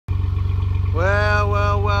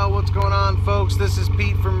What's going on, folks? This is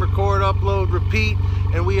Pete from Record, Upload, Repeat,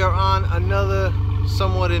 and we are on another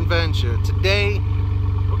somewhat adventure. Today,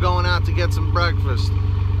 we're going out to get some breakfast.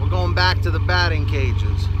 We're going back to the batting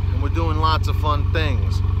cages, and we're doing lots of fun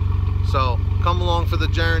things. So, come along for the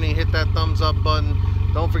journey, hit that thumbs up button,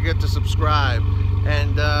 don't forget to subscribe.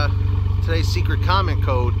 And today's secret comment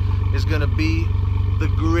code is going to be the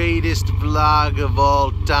greatest vlog of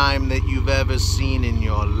all time that you've ever seen in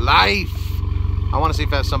your life. I want to see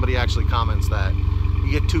if somebody actually comments that.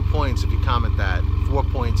 You get 2 points if you comment that, 4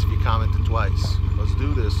 points if you comment it twice. Let's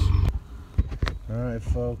do this. Alright,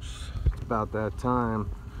 folks, it's about that time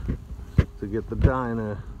to get the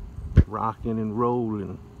diner rocking and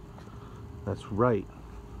rolling. That's right.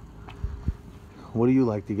 What do you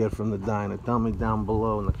like to get from the diner? Tell me down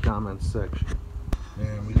below in the comments section.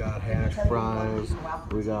 And we got hash fries,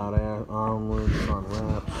 we got omelets on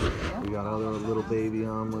wraps, we got other little baby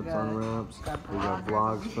omelets on wraps, we got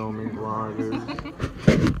vlogs filming vloggers.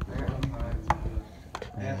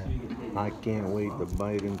 I can't wait to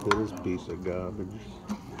bite into this piece of garbage.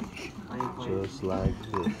 Just like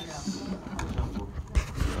this.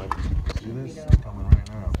 See this? It's coming right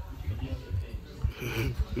now.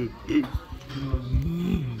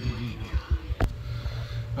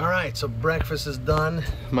 Alright, so breakfast is done.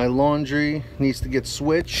 My laundry needs to get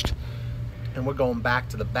switched. And we're going back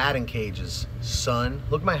to the batting cages, son.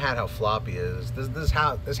 Look at my hat, how floppy it is. This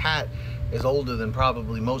hat is older than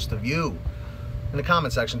probably most of you. In the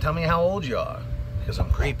comment section, tell me how old you are. Because I'm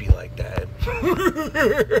creepy like that.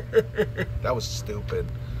 That was stupid.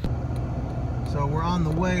 So we're on the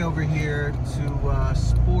way over here to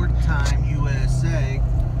Sportime USA.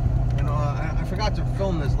 You know, I forgot to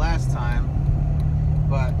film this last time,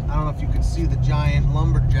 but I don't know if you could see the giant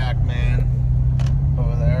lumberjack man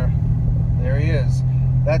over there. There he is.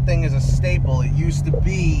 That thing is a staple. It used to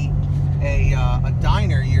be a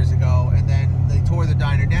diner years ago, and then they tore the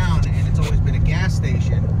diner down, and it's always been a gas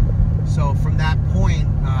station. So from that point,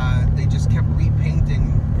 they just kept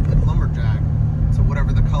repainting the lumberjack to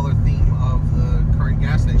whatever the color theme of the current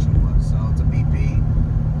gas station was. So it's a BP,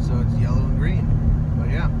 so it's yellow and green. But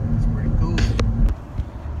yeah, it's pretty cool.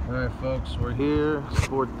 Alright, folks, we're here,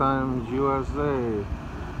 Sportime USA.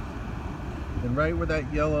 And right where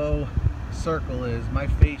that yellow circle is, my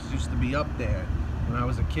face used to be up there when I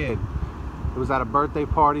was a kid. It was at a birthday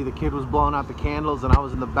party, the kid was blowing out the candles, and I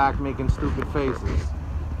was in the back making stupid faces.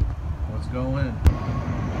 Let's go in.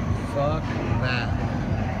 Fuck that.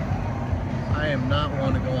 I am not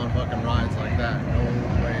one to go on fucking rides like that. No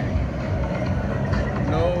way.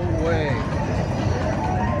 No way.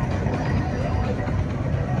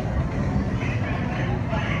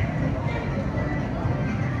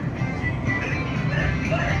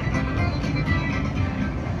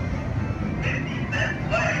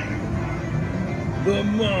 The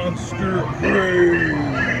monster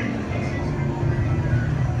crane.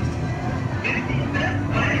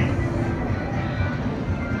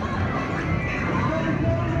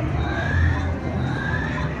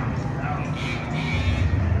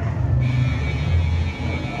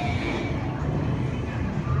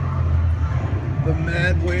 The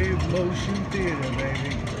Mad Wave Motion Theater,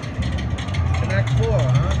 baby. Connect 4,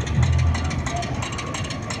 huh?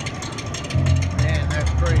 Man,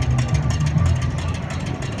 that's great.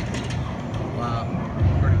 Wow,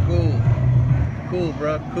 pretty cool. Cool,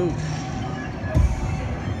 bro, cool.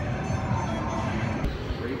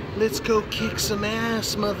 Let's go kick some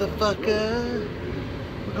ass, motherfucker.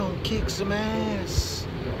 We're gonna kick some ass.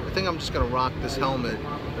 I think I'm just gonna rock this helmet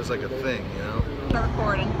as like a thing, you know? Start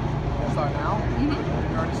recording. Start now? Mm-hmm.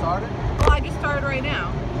 You already started? Well, I just started right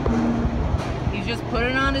now. He's just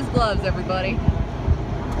putting on his gloves, everybody.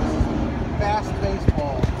 Fast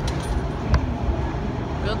baseball.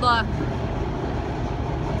 Good luck.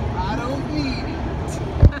 I don't need it.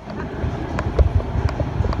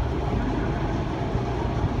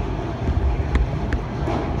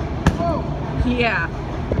 Oh. Yeah.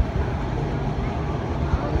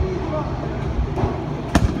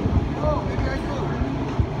 Oh, maybe I do.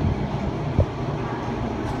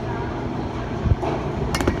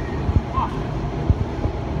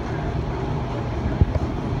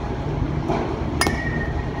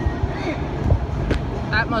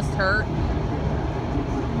 That must hurt.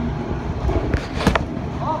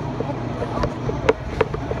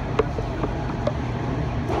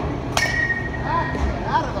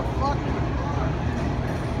 Out of the fucking...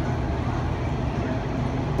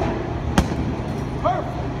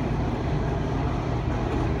 Perfect.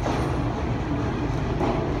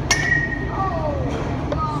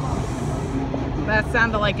 That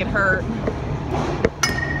sounded like it hurt.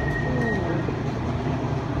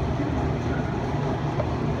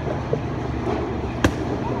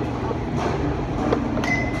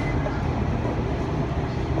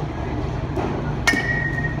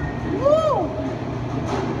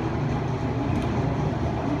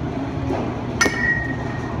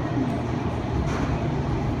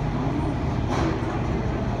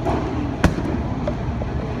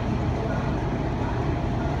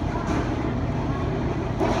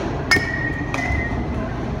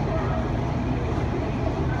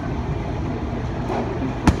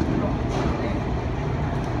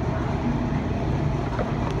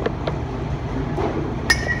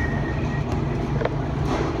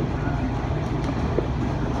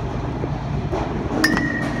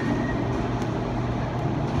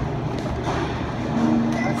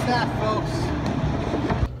 that, folks.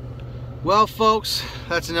 Well, folks,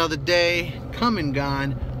 that's another day come and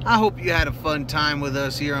gone. I hope you had a fun time with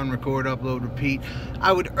us here on Record, Upload, Repeat.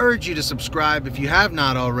 I would urge you to subscribe if you have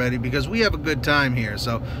not already, because we have a good time here.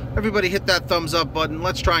 So everybody hit that thumbs up button.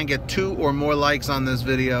 Let's try and get 2 or more likes on this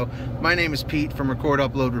video. My name is Pete from Record,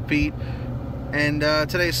 Upload, Repeat. And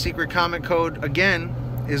today's secret comment code, again,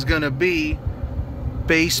 is going to be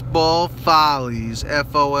Baseball Follies,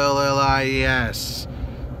 F-O-L-L-I-E-S.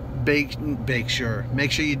 Make sure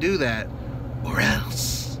you do that, or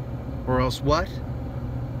else what?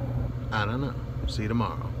 I don't know. See you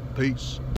tomorrow. Peace.